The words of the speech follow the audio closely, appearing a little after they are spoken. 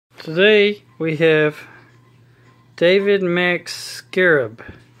Today we have David Macks Scarab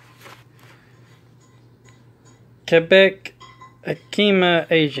Kabul Akamei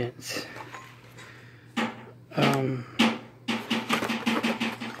agents.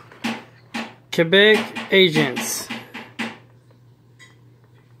 Quebec agents.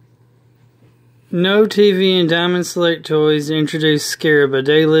 No TV and Diamond Select Toys introduce Scarab, a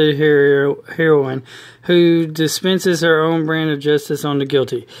daily heroine who dispenses her own brand of justice on the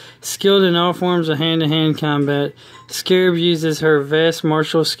guilty. Skilled in all forms of hand-to-hand combat, Scarab uses her vast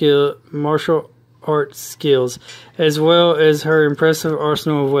martial arts skills, as well as her impressive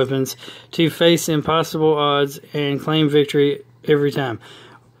arsenal of weapons, to face impossible odds and claim victory every time.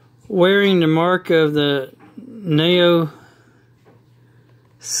 Wearing the mark of the Neo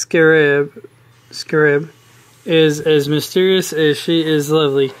Scarab is as mysterious as she is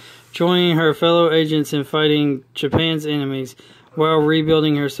lovely, joining her fellow agents in fighting Japan's enemies while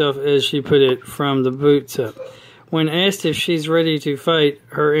rebuilding herself, as she put it, from the boots up. When asked if she's ready to fight,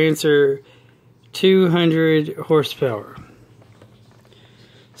 her answer, 200 horsepower.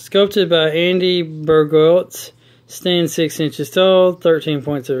 Sculpted by Andy Bergholtz, stands 6 inches tall, 13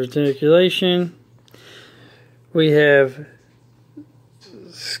 points of articulation. We have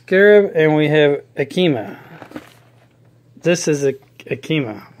Scarab and we have Akamei. This is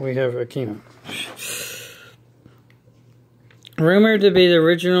Akamei. We have Akamei. Rumored to be the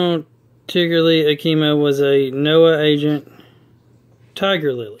original Tiger Lily, Akamei was a NOAA agent.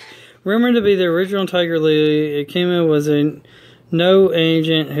 Tiger Lily. Rumored to be the original Tiger Lily, Akamei was a NOAA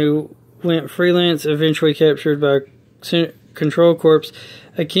agent who went freelance, eventually captured by Control Corps.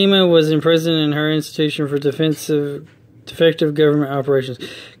 Akamei was imprisoned in her institution for defective government operations.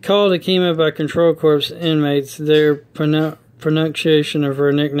 Called Akamei by Control Corps inmates, their pronunciation of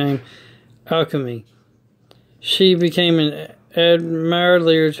her nickname, Alchemy. She became an admired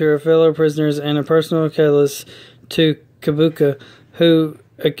leader to her fellow prisoners and a personal catalyst to Kabuka, who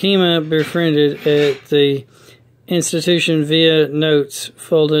Akamei befriended at the institution via notes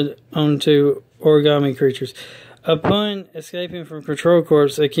folded onto origami creatures. Upon escaping from Control Corps,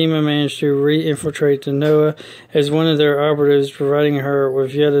 Akamei managed to re-infiltrate the NOAA as one of their operatives, providing her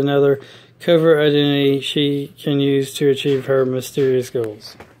with yet another covert identity she can use to achieve her mysterious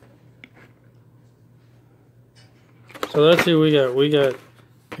goals. So that's who we got. We got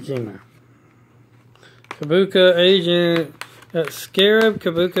Akamei. Kabuka agent. Scarab,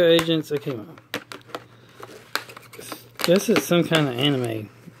 Kabuka agents, Akamei. Guess it's some kind of anime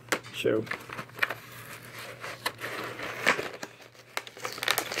show.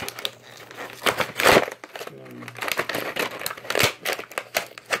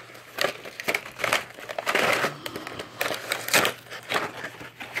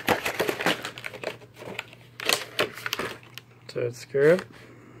 So it's Scarab,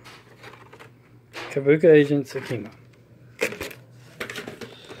 Kabuka agents, Akamei.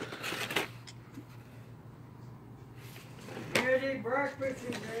 Breakfast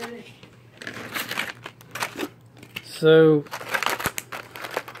is ready. So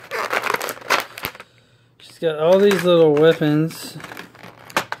she's got all these little weapons.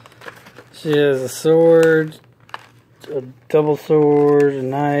 She has a sword, a double sword, a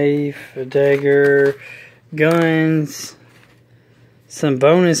knife, a dagger, guns, some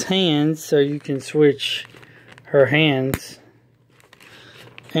bonus hands so you can switch her hands,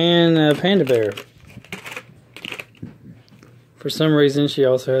 and a panda bear. For some reason, she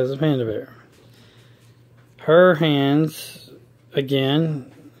also has a panda bear. Her hands,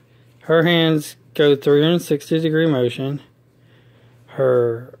 again, her hands go 360-degree motion.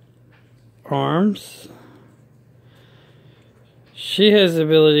 Her arms, she has the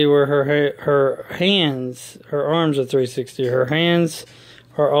ability where her arms are 360. Her hands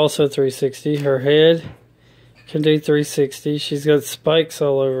are also 360. Her head can do 360. She's got spikes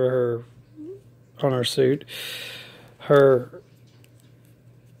all over her, on her suit. Her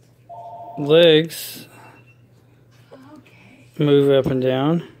legs move up and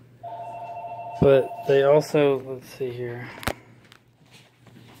down, but they also, let's see here,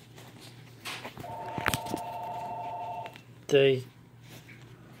 they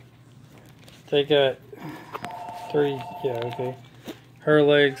got three, yeah, okay. Her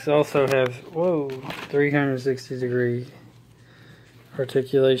legs also have, 360-degree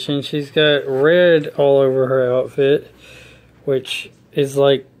articulation. She's got red all over her outfit, which is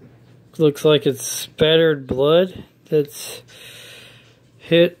like, looks like it's spattered blood that's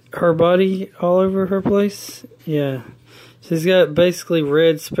hit her body all over her place. Yeah. She's got basically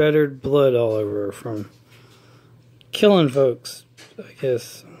red spattered blood all over her from killing folks, I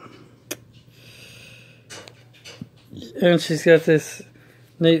guess. And she's got this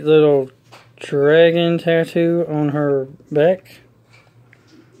neat little dragon tattoo on her back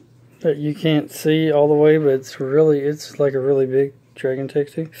that you can't see all the way, but it's like a really big dragon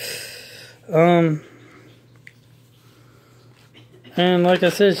tattoo. And like I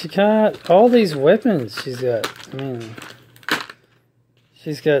said, she got all these weapons she's got. I mean,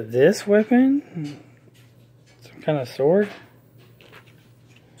 she's got this weapon, some kind of sword.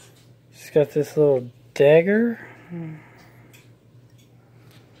 She's got this little dagger.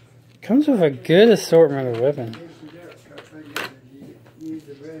 Comes with a good assortment of weapons.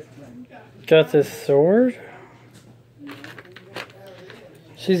 Got this sword.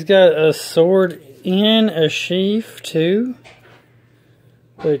 She's got a sword in a sheath too,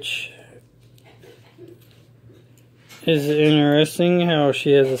 which is interesting how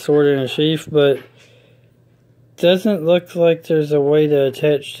she has a sword in a sheath, but doesn't look like there's a way to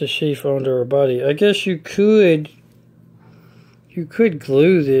attach the sheath onto her body. I guess you could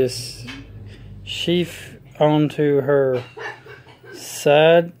glue this sheath onto her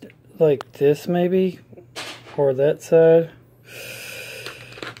side like this maybe, or that side.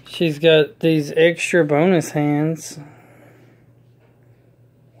 She's got these extra bonus hands,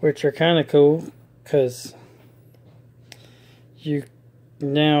 which are kind of cool, because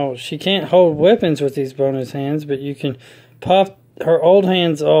now she can't hold weapons with these bonus hands, but you can pop her old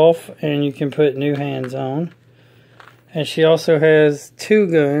hands off and you can put new hands on. And she also has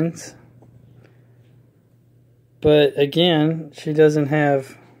 2 guns, but again, she doesn't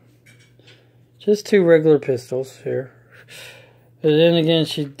have just 2 regular pistols here. But then again,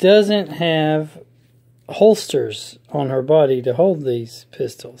 she doesn't have holsters on her body to hold these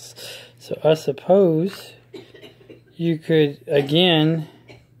pistols. So I suppose you could, again,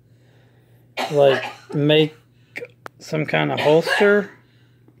 like, make some kind of holster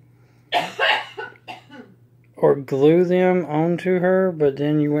or glue them onto her, but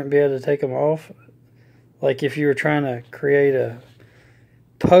then you wouldn't be able to take them off. Like if you were trying to create a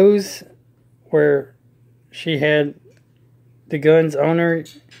pose where she had the guns on her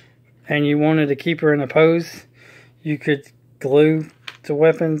and you wanted to keep her in a pose, you could glue the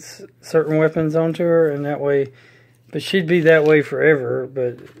weapons, certain weapons onto her, and that way, but she'd be that way forever.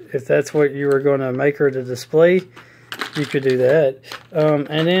 But if that's what you were going to make her to display, you could do that.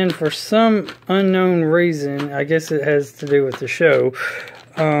 And then for some unknown reason, I guess it has to do with the show,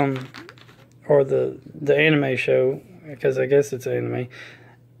 or the anime show, because I guess it's anime.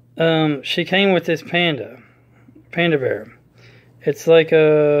 She came with this panda bear. It's like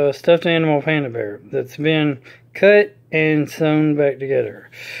a stuffed animal panda bear that's been cut and sewn back together.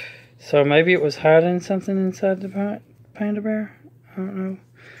 So maybe it was hiding something inside the panda bear? I don't know.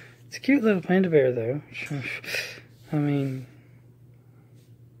 It's a cute little panda bear though. I mean,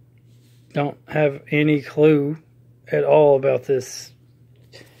 don't have any clue at all about this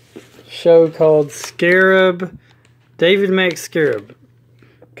show called Macks Scarab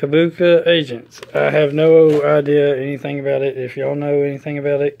Kabul Agents. I have no idea anything about it. If y'all know anything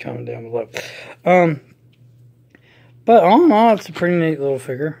about it, comment down below. But all in all, it's a pretty neat little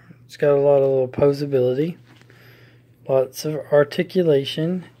figure. It's got a lot of little posability, lots of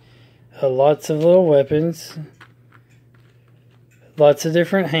articulation, lots of little weapons, lots of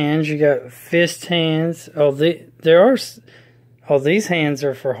different hands. You got fist hands. These hands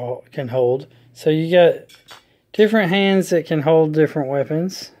are can hold. So you got different hands that can hold different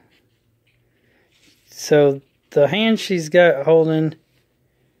weapons. So the hand she's got holding,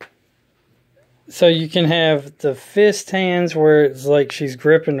 so you can have the fist hands where it's like she's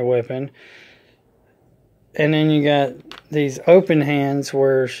gripping the weapon. And then you got these open hands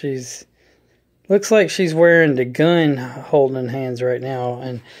where looks like she's wearing the gun holding hands right now.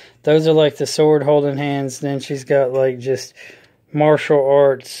 And those are like the sword holding hands. Then she's got like just martial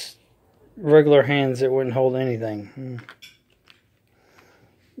arts regular hands that wouldn't hold anything.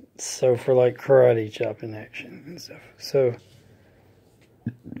 So for like karate chopping action and stuff. So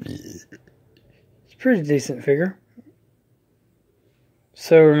it's a pretty decent figure.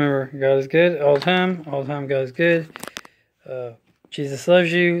 So remember, God is good all the time. All the time God is good. Jesus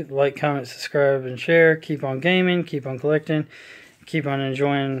loves you. Like, comment, subscribe, and share. Keep on gaming. Keep on collecting. Keep on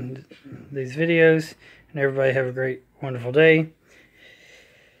enjoying these videos. And everybody have a great, wonderful day.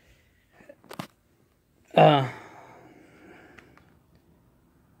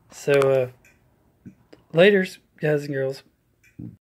 So, laters, guys and girls.